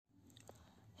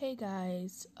Hey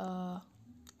guys,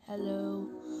 hello.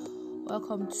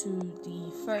 Welcome to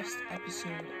the first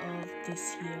episode of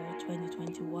this year,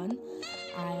 2021.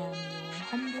 I am your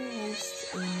humble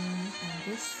host, Amy,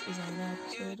 and this is another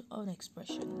episode on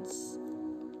Expressions.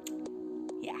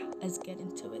 Yeah, let's get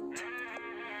into it.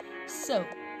 So,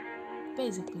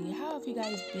 basically, how have you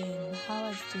guys been?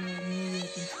 How has the new year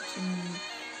been treating you?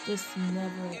 This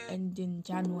never-ending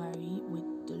January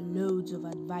with the loads of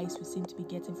advice we seem to be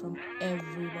getting from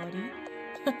everybody.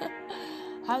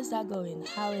 How's that going?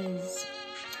 How's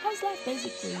life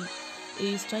basically?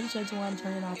 Is 2021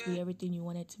 turning out to be everything you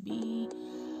want it to be?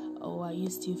 Or are you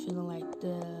still feeling like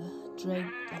the dread,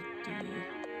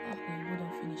 we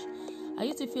don't finish. Are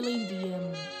you still feeling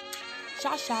the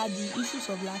the issues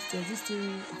of last year? Is it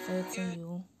still affecting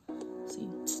you? See,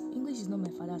 English is not my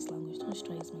father's language. Don't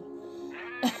stress me.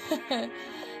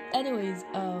 Anyways,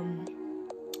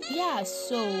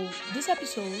 so this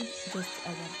episode, just as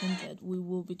I've hinted, we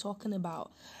will be talking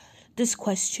about this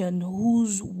question: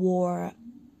 whose war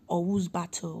or whose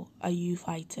battle are you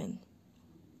fighting?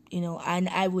 And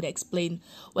I would explain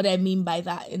what I mean by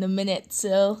that in a minute,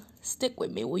 so stick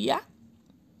with me, will ya?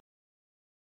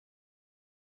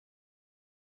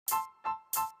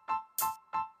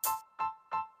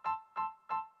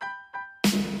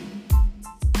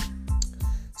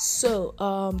 So,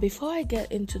 before I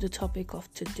get into the topic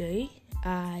of today,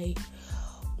 I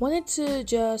wanted to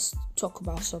just talk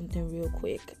about something real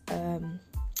quick.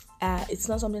 It's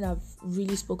not something I've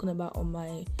really spoken about on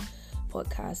my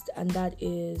podcast, and that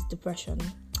is depression.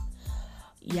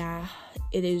 Yeah,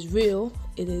 it is real,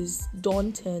 it is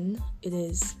daunting, it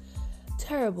is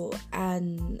terrible,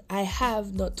 and I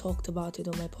have not talked about it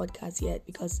on my podcast yet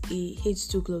because it hits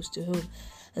too close to home.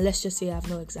 And let's just say I've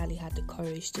not exactly had the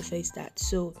courage to face that.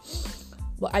 So,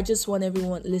 but I just want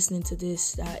everyone listening to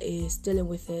this that is dealing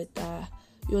with it, that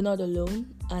you're not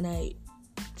alone. And I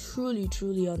truly,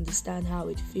 truly understand how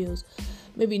it feels.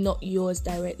 Maybe not yours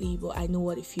directly, but I know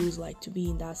what it feels like to be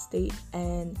in that state.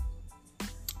 And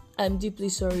I'm deeply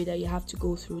sorry that you have to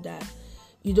go through that.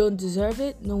 You don't deserve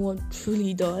it. No one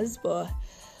truly does, but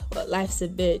life's a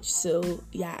bitch. So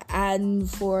yeah, and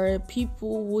for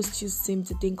people who just seem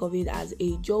to think of it as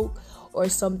a joke or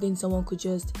something someone could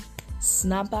just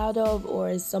snap out of,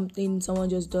 or something someone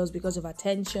just does because of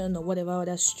attention or whatever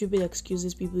other stupid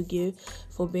excuses people give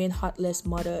for being heartless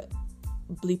mother,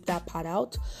 bleep that part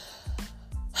out.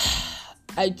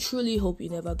 I truly hope you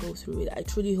never go through it. I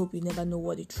truly hope you never know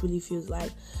what it truly feels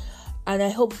like, and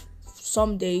I hope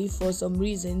someday, for some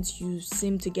reasons, you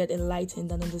seem to get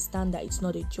enlightened and understand that it's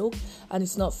not a joke and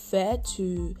it's not fair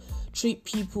to treat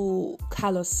people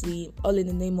callously, all in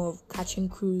the name of catching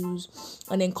crews,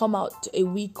 and then come out a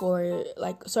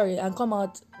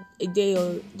day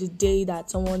or the day that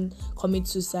someone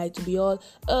commits suicide to be all,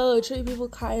 treat people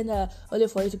kinda, only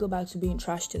for you to go back to being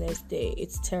trashed the next day.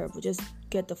 It's terrible. Just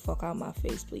get the fuck out of my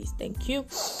face, please. Thank you.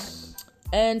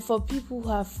 And for people who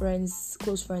have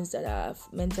close friends that have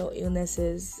mental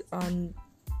illnesses, and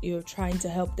you're trying to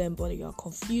help them but you're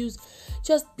confused,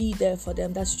 just be there for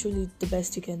them. That's truly the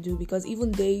best you can do, because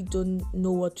even they don't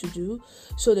know what to do,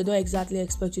 so they don't exactly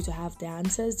expect you to have the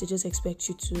answers. They just expect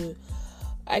you to,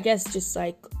 I guess, just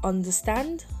like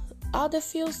understand how they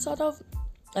feel, sort of,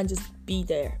 and just be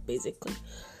there, basically.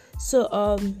 So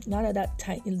now that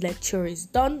tiny lecture is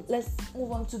done, let's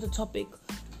move on to the topic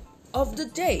of the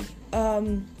day.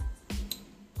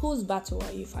 Whose battle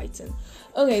are you fighting?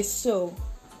 Okay, so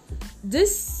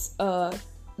this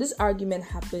argument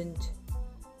happened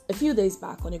a few days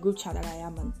back on a group chat that I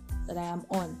am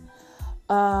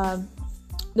on.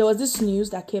 There was this news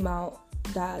that came out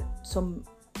that some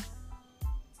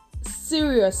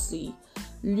seriously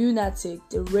lunatic,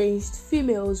 deranged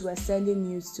females were sending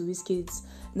news to Wizkid's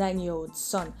 9-year-old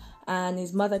son, and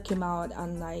his mother came out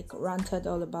and ranted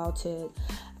all about it.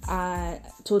 I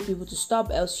told people to stop,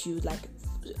 else you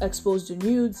expose the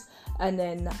nudes. And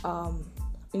then a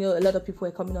lot of people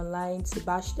were coming online to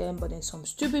bash them, but then some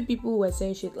stupid people were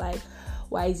saying shit like,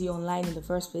 why is he online in the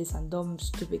first place, and dumb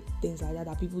stupid things like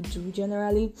that people do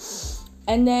generally.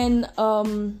 And then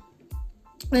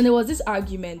there was this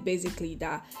argument basically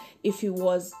that if it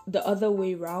was the other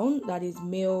way around, that is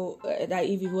that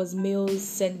if it was males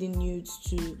sending nudes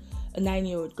to a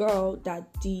 9-year-old girl,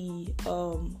 that the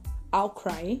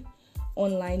outcry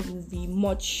online will be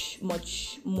much,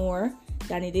 much more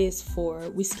than it is for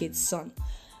Wizkid's son.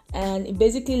 And it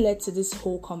basically led to this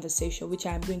whole conversation, which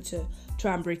I'm going to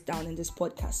try and break down in this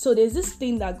podcast. So there's this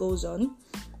thing that goes on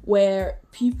where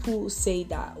people say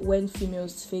that when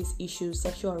females face issues,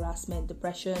 sexual harassment,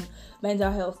 depression,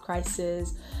 mental health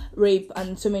crisis, rape,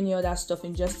 and so many other stuff,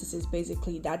 injustices,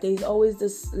 basically, that there's always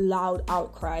this loud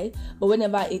outcry, but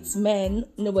whenever it's men,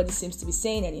 nobody seems to be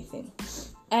saying anything.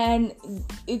 And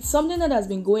it's something that has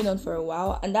been going on for a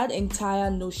while, and that entire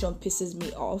notion pisses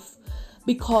me off,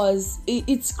 because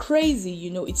it's crazy,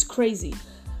 it's crazy.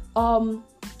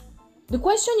 The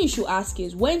question you should ask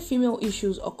is, when female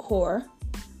issues occur,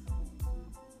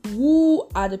 who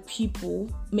are the people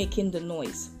making the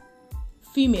noise?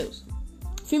 Females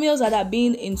that are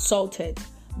being insulted,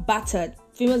 battered,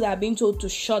 females that are being told to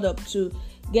shut up, to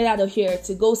get out of here,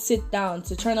 to go sit down,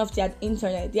 to turn off their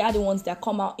internet. They are the ones that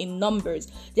come out in numbers.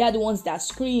 They are the ones that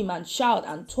scream and shout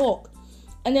and talk.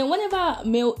 And then whenever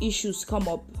male issues come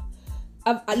up,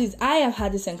 at least I have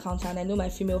had this encounter, and I know my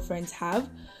female friends have,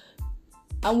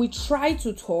 and we try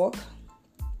to talk,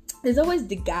 there's always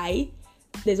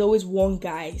one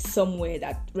guy somewhere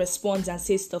that responds and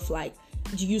says stuff like,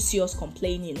 do you see us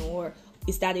complaining, or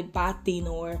is that a bad thing,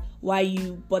 or why are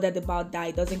you bothered about that,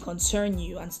 it doesn't concern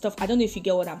you, and stuff. I don't know if you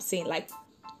get what I'm saying. Like,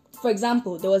 for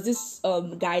example, there was this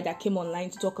guy that came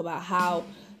online to talk about how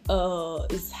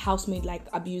his housemate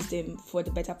abused him for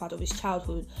the better part of his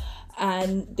childhood,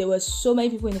 and there were so many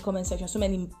people in the comment section, so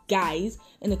many guys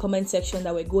in the comment section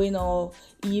that were going, oh,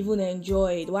 you even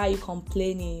enjoyed, why are you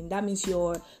complaining, that means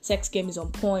your sex game is on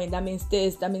point, that means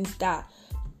this, that means that.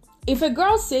 If a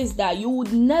girl says that, you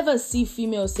would never see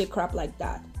females say crap like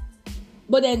that.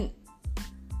 But then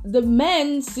the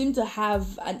men seem to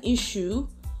have an issue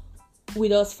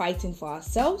with us fighting for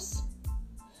ourselves,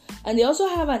 and they also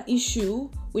have an issue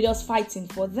with us fighting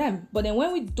for them. But then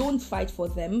when we don't fight for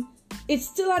them, it's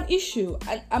still an issue.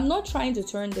 And I'm not trying to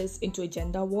turn this into a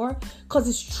gender war, because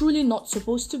it's truly not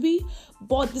supposed to be.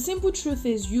 But the simple truth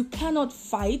is, you cannot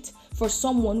fight for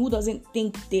someone who doesn't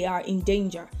think they are in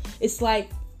danger. It's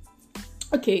like,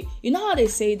 okay, you know how they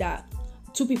say that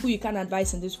two people you can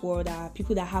advise in this world are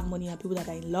people that have money and people that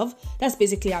are in love? That's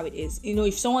basically how it is.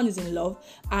 If someone is in love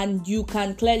and you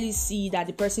can clearly see that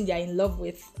the person they are in love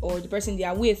with, or the person they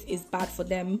are with, is bad for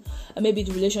them, and maybe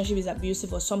the relationship is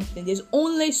abusive or something, there's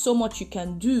only so much you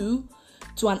can do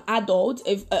to an adult,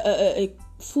 a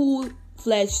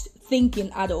full-fledged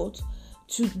thinking adult,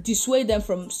 to dissuade them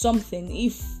from something.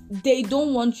 If they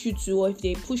don't want you to, or if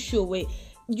they push you away,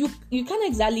 you can't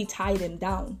exactly tie them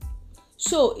down.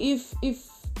 So if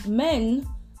men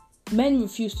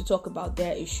refuse to talk about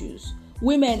their issues,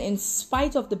 women, in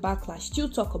spite of the backlash, still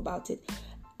talk about it,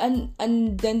 and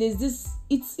then there's this,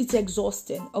 it's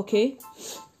exhausting. Okay,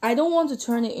 I don't want to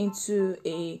turn it into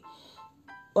a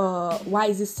why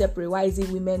is it separate? Why is it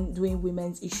women doing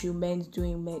women's issue, men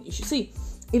doing men's issue? See,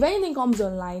 if anything comes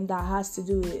online that has to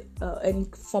do with any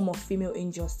form of female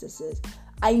injustices,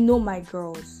 I know my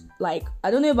girls. Like,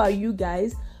 I don't know about you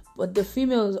guys, but the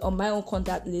females on my own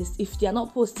contact list, if they are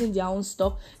not posting their own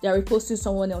stuff, they are reposting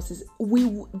someone else's.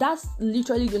 That's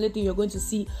literally the only thing you're going to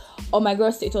see on my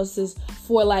girl statuses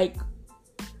for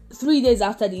 3 days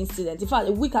after the incident. In fact,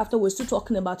 a week after, we're still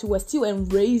talking about it. We're still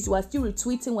enraged. We're still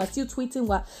retweeting. We're still tweeting.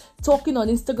 We're talking on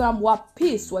Instagram. We're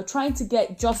pissed. We're trying to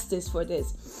get justice for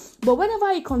this. But whenever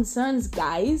it concerns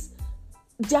guys,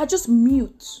 they are just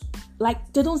mute.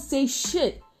 They don't say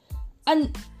shit.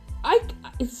 And I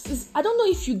don't know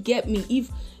if you get me.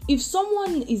 If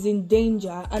someone is in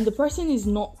danger and the person is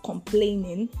not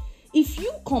complaining, if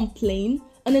you complain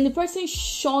and then the person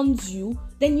shuns you,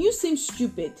 then you seem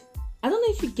stupid. I don't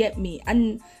know if you get me.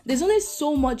 And there's only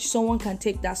so much someone can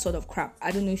take that sort of crap. I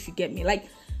don't know if you get me.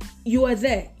 You are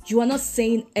there. You are not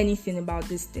saying anything about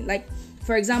this thing.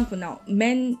 For example, now,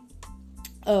 men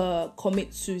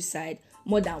commit suicide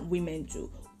more than women do.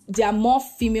 There are more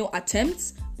female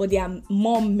attempts, but there are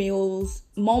more male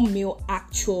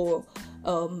actual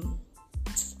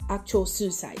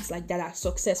suicides that are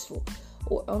successful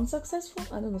or unsuccessful.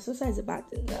 I don't know. Suicide is a bad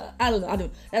thing. I don't know.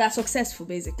 That are successful,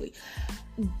 basically.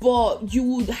 But you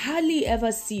would hardly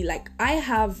ever see, I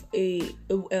have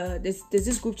there's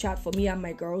this group chat for me and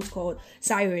my girls called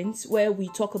Sirens, where we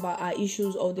talk about our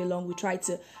issues all day long. We try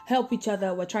to help each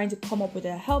other. We're trying to come up with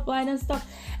a helpline and stuff.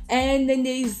 And then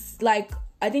there's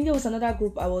I think there was another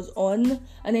group I was on,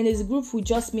 and then there's a group with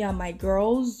just me and my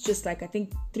girls, just I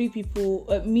think 3 people,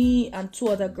 me and 2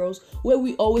 other girls, where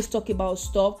we always talk about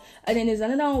stuff. And then there's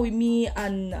another one with me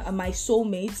and my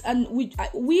soulmates, and we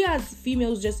as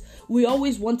females, we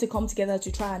always want to come together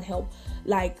to try and help,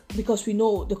 because we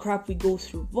know the crap we go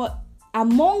through. But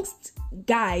amongst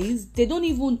guys, they don't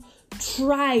even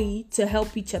try to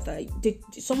help each other.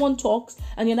 Someone talks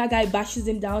and the other guy bashes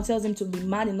him down, tells him to be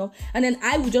man enough, and then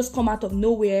I would just come out of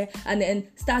nowhere and then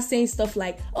start saying stuff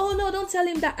like, oh no, don't tell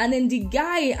him that, and then the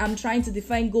guy I'm trying to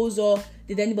defend goes, oh,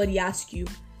 did anybody ask you?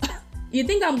 You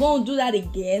think I'm going to do that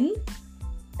again?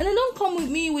 And then don't come with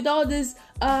me with all this,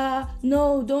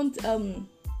 no, don't,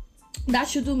 that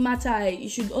shouldn't matter. It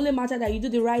should only matter that you do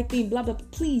the right thing, blah, blah, blah.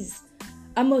 Please.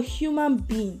 I'm a human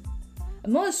being.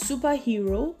 I'm not a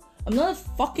superhero. I'm not a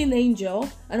fucking angel.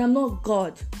 And I'm not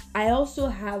God. I also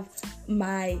have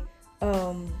my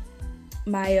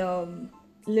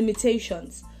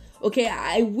limitations. Okay,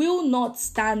 I will not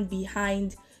stand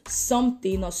behind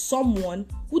something or someone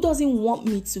who doesn't want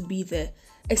me to be there.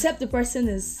 Except the person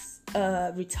is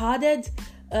retarded,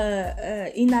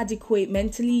 inadequate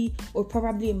mentally, or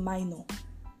probably a minor.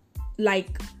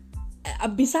 Like,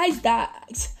 besides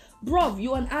that, bruv,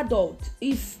 you're an adult.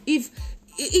 If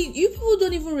you people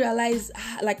don't even realize,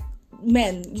 like,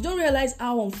 men, you don't realize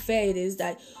how unfair it is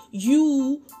that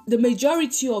the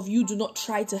majority of you do not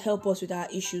try to help us with our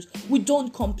issues. We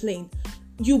don't complain.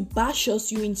 You bash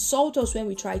us, you insult us when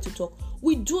we try to talk.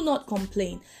 We do not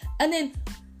complain. And then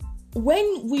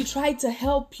when we try to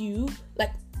help you,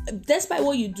 like, despite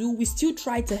what you do, we still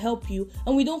try to help you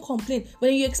and we don't complain.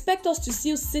 When you expect us to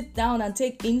still sit down and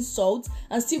take insults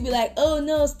and still be like, oh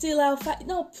no, still I'll fight.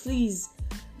 No, please.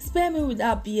 Spare me with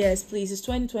that BS, please. It's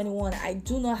 2021. I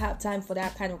do not have time for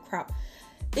that kind of crap.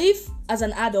 If, as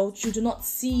an adult, you do not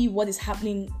see what is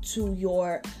happening to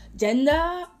your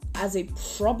gender as a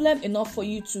problem enough for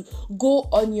you to go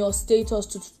on your status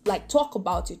to, like, talk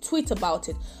about it, tweet about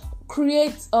it,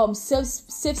 create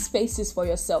safe spaces for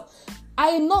yourself. I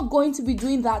am not going to be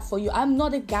doing that for you. I'm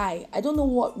not a guy. I don't know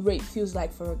what rape feels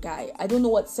like for a guy. I don't know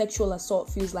what sexual assault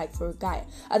feels like for a guy.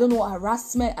 I don't know what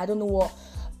harassment, I don't know what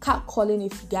catcalling,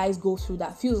 if guys go through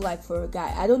that, feels like for a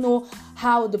guy. I don't know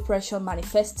how depression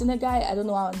manifests in a guy. I don't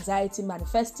know how anxiety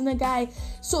manifests in a guy.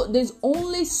 So there's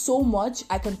only so much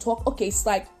I can talk. Okay, it's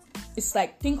like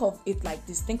think of it like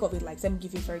this. Think of it like, let me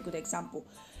give you a very good example.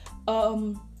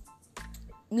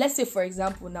 Let's say, for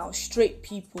example, now straight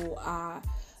people are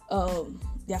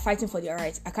they're fighting for their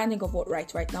rights. I can't think of what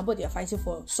right now, but they're fighting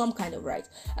for some kind of right.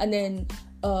 And then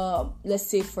let's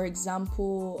say, for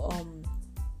example,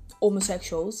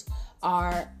 homosexuals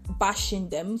are bashing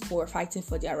them for fighting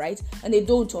for their rights, and they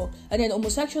don't talk. And then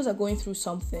homosexuals are going through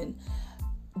something,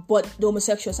 but the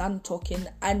homosexuals aren't talking,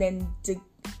 and then the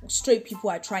straight people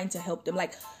are trying to help them.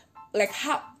 Like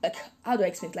how do I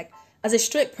explain it? Like, as a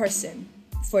straight person,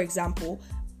 for example,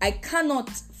 I cannot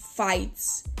fight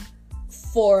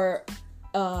for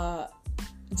the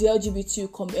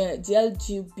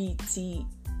LGBTQ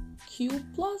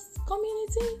plus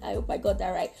community. I hope I got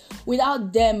that right.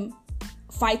 Without them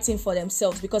fighting for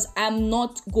themselves, because I'm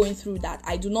not going through that.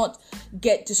 I do not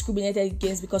get discriminated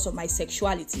against because of my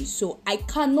sexuality. So I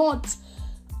cannot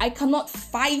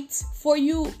fight for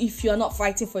you if you're not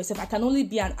fighting for yourself. I can only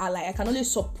be an ally. I can only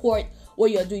support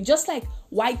what you're doing. Just like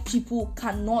white people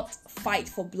cannot fight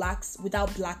for blacks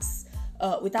without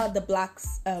the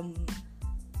blacks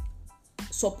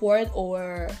support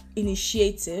or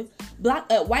initiative.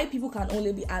 White people can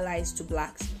only be allies to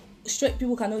blacks. Straight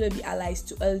people can only be allies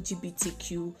to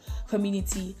LGBTQ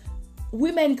community.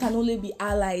 Women can only be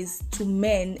allies to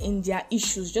men in their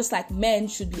issues, just like men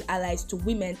should be allies to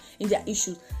women in their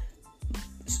issues.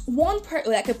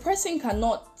 A person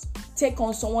cannot take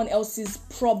on someone else's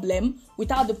problem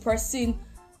without the person,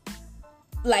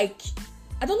 like,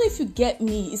 I don't know if you get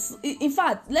me. In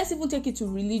fact, let's even take it to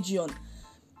religion.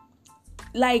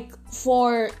 Like,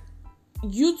 for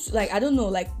you, like, I don't know,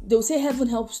 like, they'll say heaven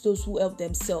helps those who help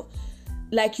themselves.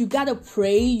 Like, you gotta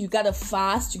pray, you gotta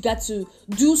fast, you got to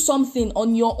do something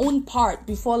on your own part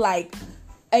before, like,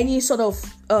 any sort of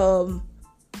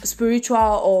spiritual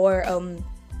or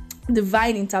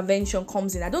divine intervention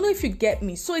comes in. I don't know if you get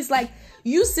me. So it's like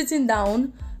you sitting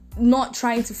down, not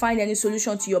trying to find any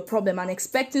solution to your problem and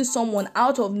expecting someone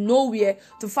out of nowhere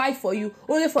to fight for you,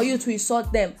 only for you to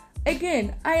insult them.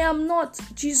 Again, I am not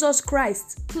Jesus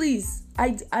Christ. Please,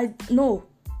 no,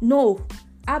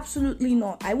 absolutely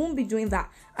not. I won't be doing that.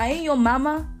 I ain't your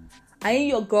mama. I ain't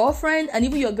your girlfriend, and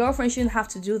even your girlfriend shouldn't have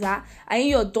to do that. I ain't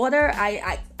your daughter.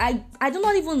 I do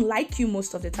not even like you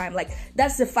most of the time. Like,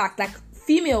 that's the fact. Like,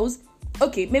 females,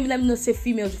 okay, maybe let me not say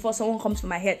females before someone comes to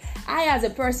my head. I, as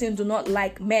a person, do not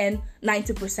like men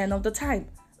 90% of the time.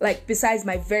 Like, besides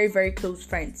my very, very close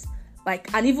friends.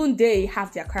 Like, and even they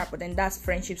have their crap, but then that's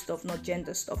friendship stuff, not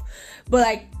gender stuff. But,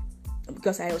 like,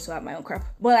 because I also have my own crap.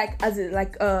 But like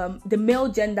the male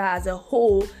gender as a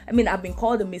whole, I mean, I've been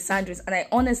called a misandrist, and I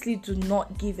honestly do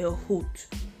not give a hoot.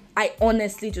 I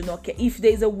honestly do not care. If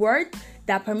there's a word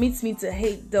that permits me to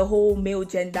hate the whole male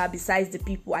gender besides the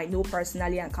people I know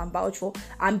personally and can vouch for,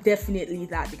 I'm definitely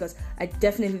that, because I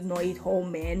definitely do not hate whole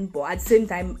men, but at the same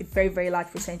time, a very, very large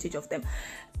percentage of them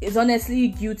is honestly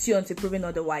guilty until proven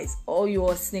otherwise. All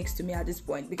your snakes to me at this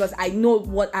point, because I know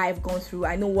what I've gone through.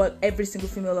 I know what every single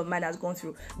female of mine has gone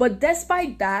through. But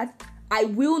despite that, I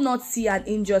will not see an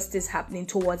injustice happening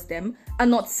towards them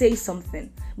and not say something.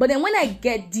 But then when I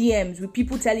get DMs with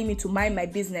people telling me to mind my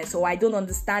business, or I don't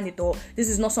understand it, or this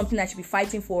is not something I should be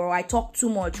fighting for, or I talk too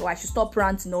much, or I should stop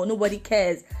ranting, or nobody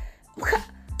cares.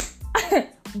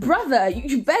 Brother,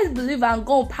 you best believe I'm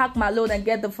going to pack my load and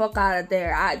get the fuck out of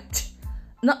there.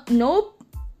 Nope.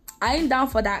 I ain't down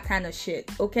for that kind of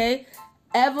shit, okay?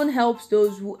 Heaven helps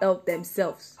those who help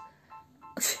themselves.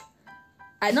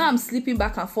 I know I'm slipping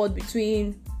back and forth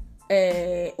between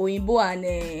Oyinbo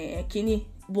and Kini,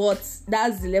 but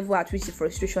that's the level at which the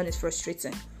frustration is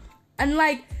frustrating. And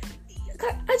like,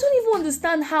 I don't even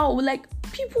understand how, like,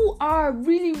 people are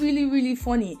really, really, really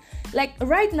funny. Like,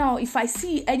 right now, if I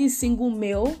see any single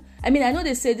male, I mean, I know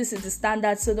they say this is the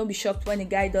standard, so don't be shocked when a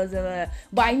guy does it.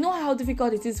 But I know how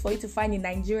difficult it is for you to find a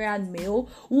Nigerian male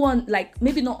who,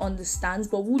 maybe not understands,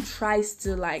 but who tries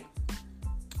to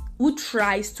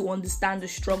understand the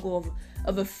struggle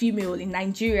of a female in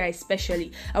Nigeria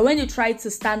especially. And when they try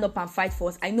to stand up and fight for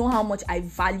us, I know how much I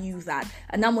value that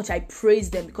and how much I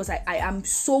praise them, because I am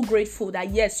so grateful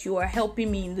that, yes, you are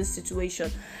helping me in this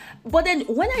situation. But then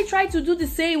when I try to do the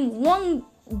same, one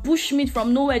bushmeat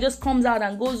from nowhere just comes out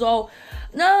and goes all,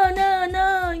 no,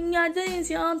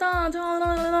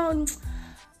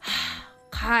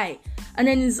 hi. And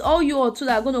then it's all you or two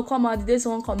that are going to come out the day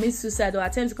someone commits suicide or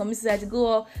attempt to commit suicide to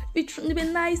go, be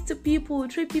nice to people,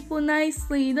 treat people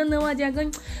nicely. You don't know what they're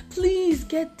going. Please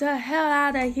get the hell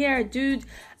out of here, dude.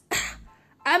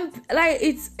 I'm like,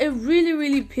 it's a really,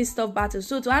 really pissed off battle.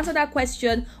 So to answer that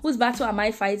question, whose battle am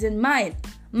I fighting? Mine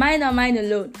and mine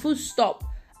alone. Full stop.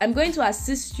 I'm going to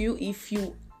assist you if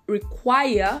you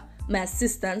require my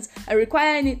assistance. And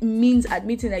requiring it means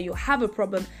admitting that you have a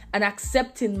problem and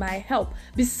accepting my help.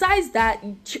 Besides that,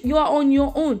 you are on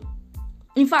your own.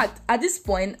 In fact, at this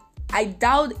point, I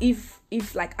doubt if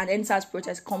like an NSAS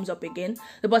protest comes up again,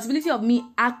 the possibility of me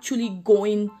actually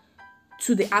going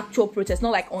to the actual protest,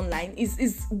 not like online,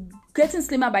 is getting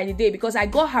slimmer by the day, because I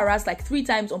got harassed like 3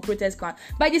 times on protest ground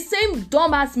by the same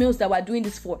dumbass males that were doing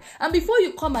this for. And before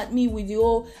you come at me with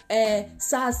your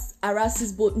SARS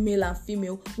harasses both male and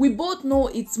female, we both know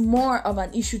it's more of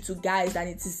an issue to guys than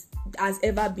it has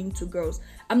ever been to girls.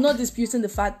 I'm not disputing the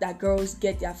fact that girls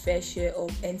get their fair share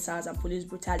of NSAS and police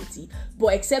brutality,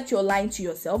 but except you're lying to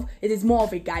yourself, it is more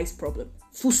of a guy's problem.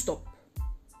 Full stop.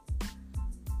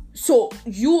 So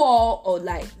you all, or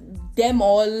like them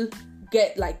all,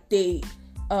 get like they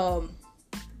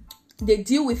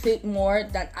deal with it more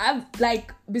than I've,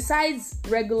 like, besides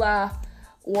regular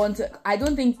ones. I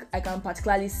don't think I can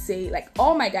particularly say, like,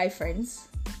 all my guy friends,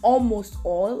 almost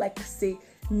all, like say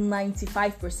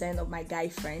 95% of my guy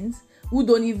friends who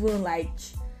don't even like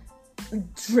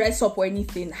dress up or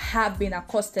anything have been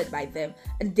accosted by them,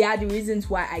 and they are the reasons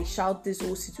why I shout this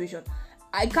whole situation.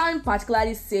 I can't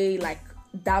particularly say like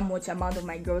that much amount of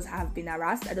my girls have been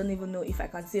harassed. I don't even know if I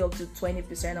can say up to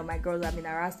 20% of my girls have been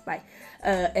harassed by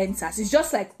NSAS. It's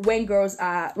just like when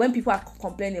people are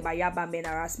complaining about Yaba men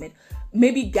harassment,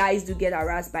 maybe guys do get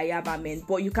harassed by Yaba men,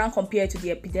 but you can't compare it to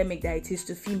the epidemic that it is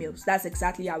to females. That's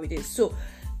exactly how it is. So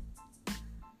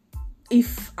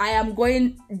if I am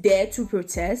going there to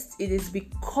protest, it is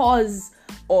because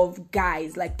of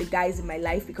guys, like the guys in my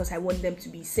life, because I want them to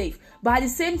be safe. But at the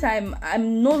same time,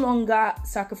 I'm no longer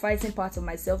sacrificing parts of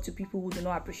myself to people who do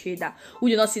not appreciate that, who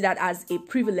do not see that as a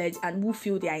privilege, and who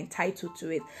feel they are entitled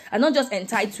to it. And not just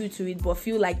entitled to it, but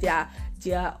feel like they are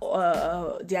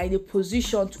in a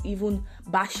position to even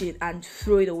bash it and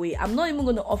throw it away. I'm not even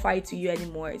going to offer it to you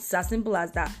anymore. It's as simple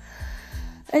as that.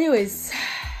 Anyways,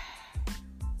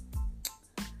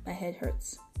 my head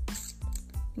hurts.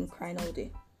 Been crying all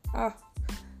day.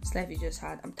 This life you just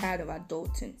had. I'm tired of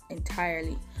adulting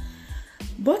entirely.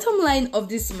 Bottom line of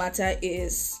this matter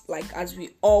is, like, as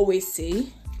we always say,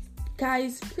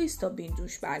 guys, please stop being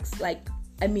douchebags. Like,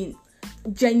 I mean,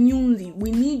 genuinely,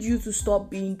 we need you to stop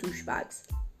being douchebags.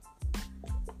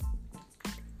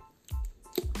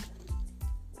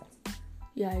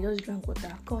 Yeah, I just drank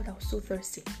water. God, I was so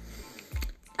thirsty.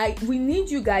 We need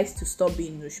you guys to stop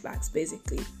being douchebags,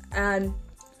 basically. And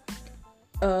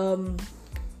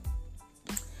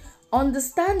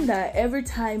understand that every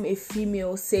time a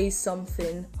female says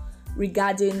something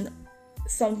regarding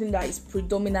something that is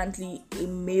predominantly a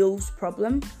male's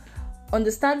problem,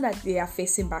 understand that they are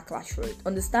facing backlash for it.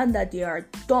 Understand that there are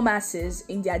dumbasses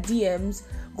in their DMs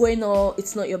going, "Oh,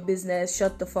 it's not your business,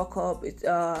 shut the fuck up,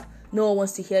 no one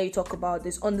wants to hear you talk about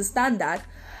this." Understand that.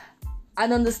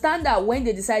 And understand that when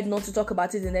they decide not to talk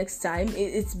about it the next time,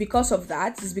 it's because of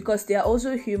that. It's because they are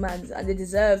also humans and they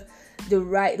deserve the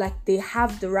right, like they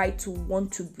have the right to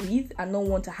want to breathe and not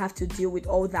want to have to deal with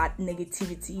all that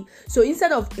negativity. So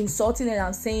instead of insulting them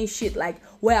and saying shit like,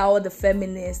 "Where are all the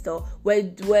feminists?" or where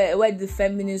did the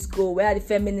feminists go? Where are the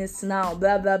feminists now?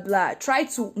 Blah, blah, blah. Try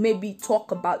to maybe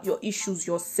talk about your issues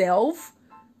yourself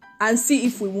and see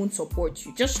if we won't support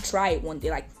you. Just try it one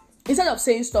day. Like, instead of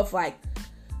saying stuff like,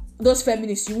 "Those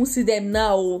feminists, you won't see them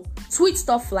now," tweet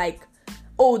stuff like,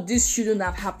 "Oh, this shouldn't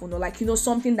have happened," or like,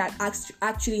 something that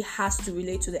actually has to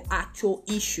relate to the actual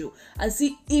issue, and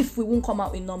see if we won't come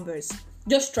out in numbers.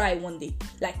 Just try it one day.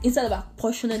 Like, instead of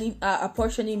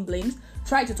apportioning blames,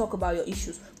 try to talk about your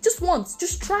issues. Just once,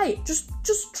 just try it. Just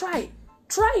try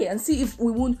it and see if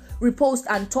we won't repost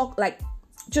and talk. Like,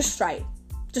 just try it.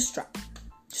 Just try.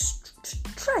 Just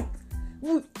try.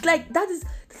 Like, that is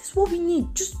what we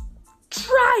need. Just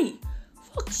try.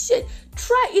 Fuck shit.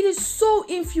 Try. It is so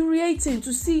infuriating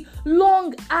to see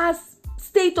long ass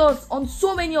status on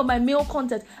so many of my male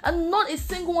content and not a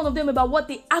single one of them about what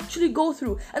they actually go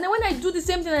through. And then when I do the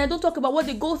same thing and I don't talk about what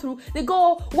they go through, they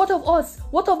go, "What of us?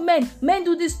 What of men? Men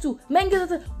do this too. Men get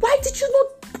that." Why did you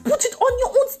not put it on your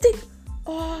own state?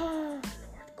 Oh,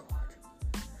 Lord God.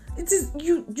 It is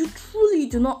you truly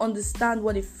do not understand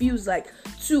what it feels like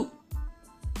to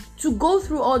go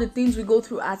through all the things we go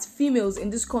through as females in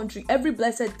this country every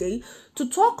blessed day, to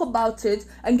talk about it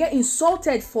and get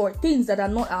insulted for things that are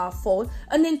not our fault,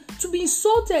 and then to be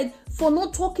insulted for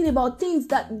not talking about things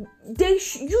that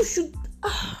you should.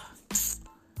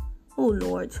 Oh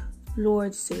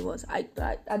Lord save us.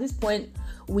 At this point,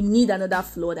 we need another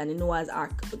flood and a Noah's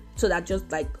Ark, so that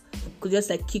could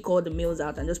just kick all the males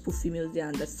out and just put females there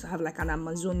and just have like an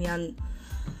Amazonian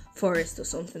forest or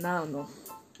something. I don't know.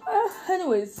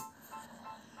 Anyways,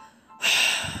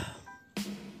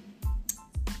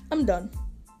 I'm done.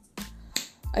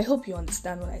 I hope you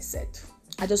understand what I said.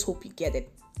 I just hope you get it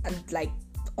and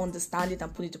understand it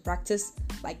and put it to practice.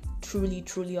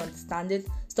 Truly understand it.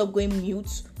 Stop going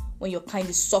mute when your kind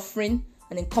is suffering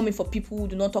and then coming for people who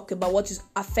do not talk about what is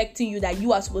affecting you that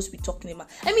you are supposed to be talking about.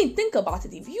 I mean, think about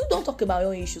it. If you don't talk about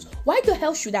your issues, why the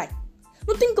hell should I?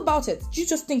 No, think about it. You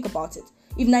just think about it.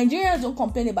 If Nigerians don't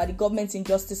complain about the government's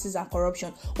injustices and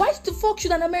corruption, why the fuck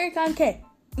should an American care?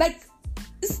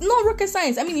 It's not rocket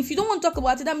science. I mean, if you don't want to talk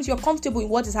about it, that means you're comfortable in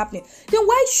what is happening. Then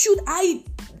why should I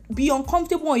be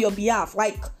uncomfortable on your behalf?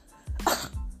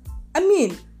 I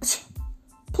mean,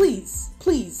 please.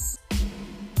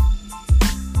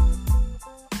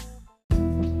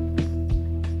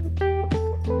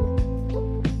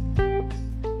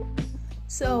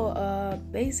 So,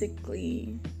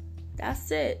 basically, that's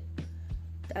it.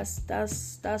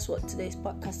 That's what today's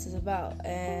podcast is about,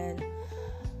 and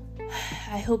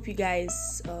I hope you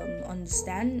guys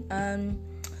understand.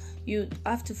 You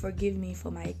have to forgive me for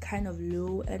my kind of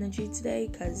low energy today,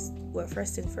 because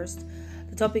first,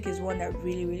 the topic is one that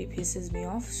really pisses me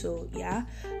off. So yeah,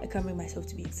 I can't bring myself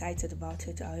to be excited about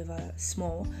it, however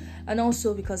small, and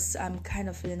also because I'm kind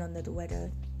of feeling under the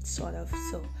weather, sort of.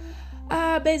 So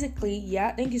basically,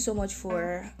 yeah, thank you so much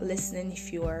for listening.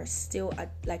 If you're still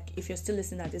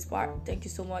listening at this part, thank you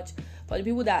so much. For the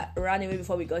people that ran away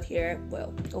before we got here,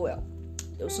 well,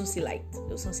 they'll soon see light.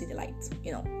 They'll soon see the light,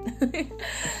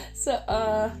 So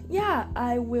yeah,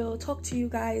 I will talk to you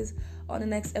guys on the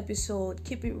next episode.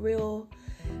 Keep it real,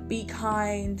 be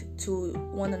kind to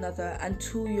one another and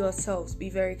to yourselves. Be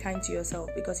very kind to yourself,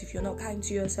 because if you're not kind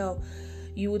to yourself,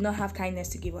 you would not have kindness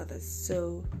to give others.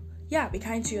 So yeah, be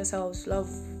kind to yourselves, love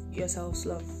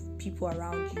people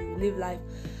around you, live life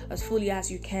as fully as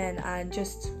you can, and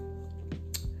just,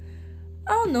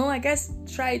 I don't know, I guess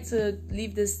try to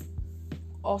live this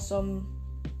awesome,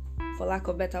 for lack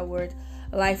of a better word,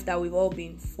 life that we've all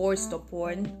been forced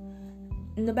upon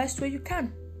in the best way you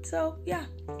can. So yeah,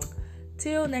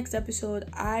 till next episode,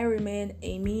 I remain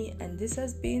Amy, and this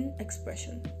has been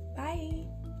Expression.